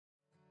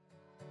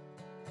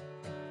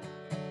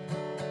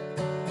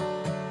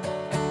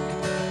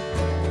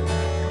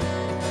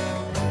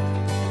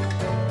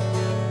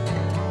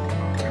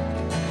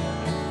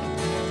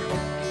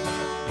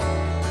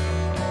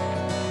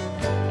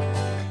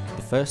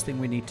First thing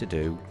we need to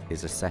do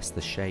is assess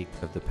the shape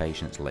of the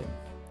patient's limb.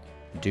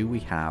 Do we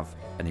have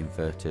an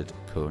inverted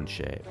cone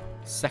shape?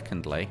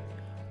 Secondly,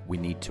 we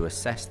need to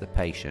assess the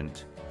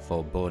patient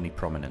for bony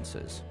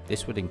prominences.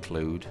 This would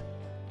include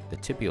the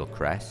tibial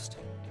crest,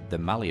 the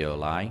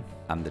malleoli,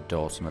 and the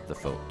dorsum of the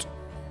foot.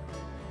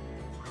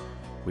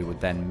 We would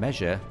then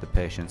measure the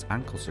patient's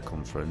ankle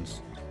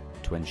circumference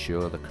to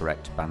ensure the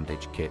correct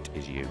bandage kit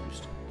is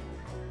used.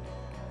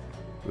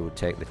 We would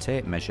take the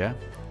tape measure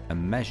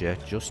and measure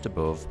just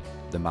above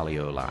the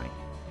malleoli.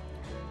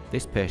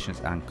 This patient's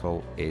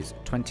ankle is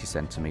 20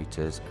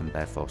 centimeters and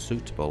therefore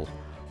suitable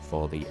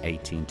for the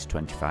 18 to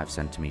 25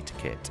 centimeter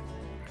kit.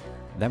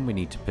 Then we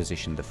need to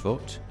position the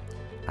foot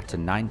at a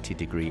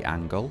 90-degree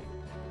angle,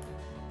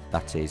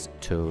 that is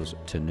toes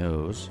to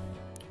nose.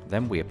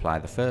 Then we apply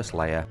the first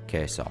layer,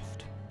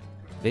 K-Soft.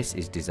 This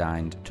is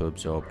designed to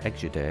absorb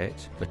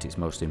exudate, but its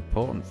most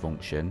important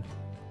function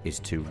is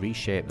to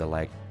reshape the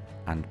leg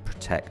and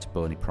protect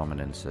bony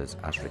prominences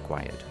as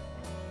required.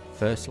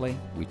 Firstly,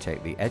 we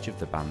take the edge of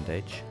the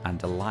bandage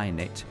and align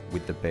it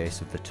with the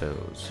base of the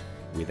toes.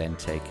 We then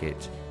take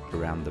it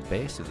around the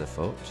base of the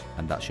foot,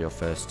 and that's your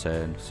first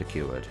turn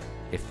secured.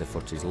 If the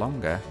foot is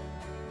longer,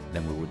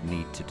 then we would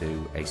need to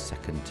do a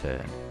second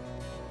turn.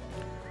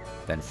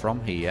 Then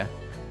from here,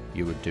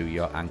 you would do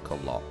your ankle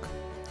lock.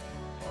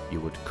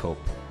 You would cup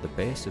the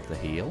base of the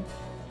heel,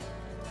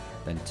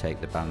 then take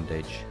the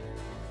bandage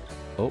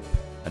up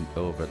and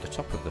over the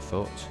top of the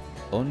foot,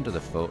 under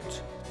the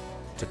foot,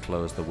 to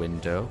close the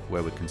window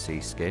where we can see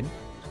skin,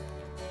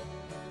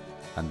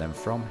 and then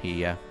from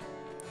here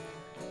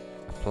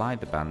apply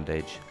the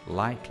bandage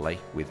lightly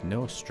with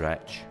no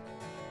stretch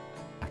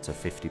at a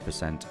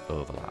 50%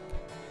 overlap.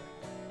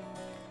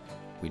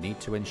 We need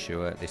to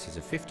ensure this is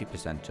a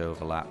 50%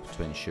 overlap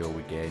to ensure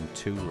we gain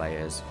 2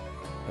 layers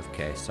of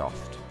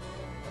K-Soft.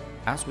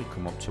 As we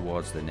come up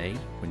towards the knee,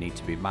 we need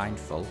to be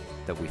mindful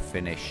that we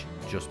finish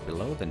just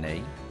below the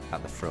knee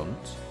at the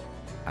front,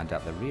 and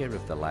at the rear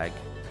of the leg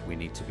we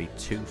need to be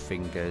 2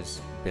 fingers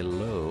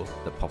below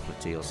the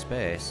popliteal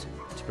space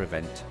to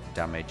prevent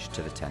damage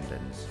to the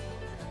tendons.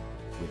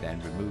 We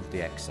then remove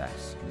the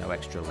excess. No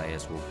extra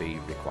layers will be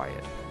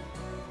required.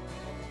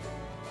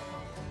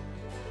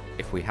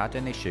 If we had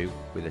an issue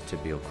with a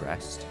tibial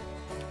crest,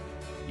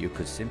 you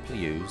could simply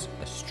use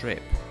a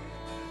strip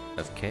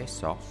of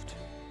K-Soft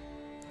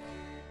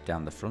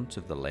down the front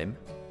of the limb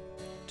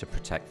to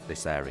protect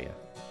this area.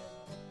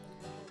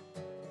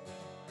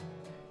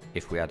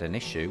 If we had an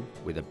issue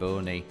with a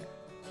bony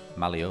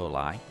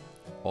malleoli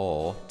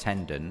or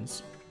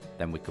tendons,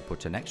 then we could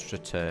put an extra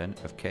turn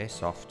of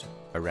K-Soft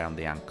around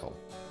the ankle.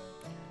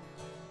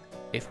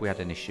 If we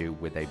had an issue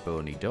with a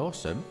bony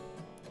dorsum,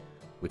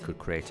 we could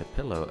create a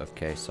pillow of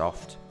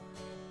K-Soft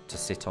to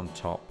sit on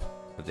top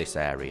of this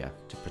area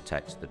to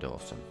protect the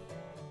dorsum.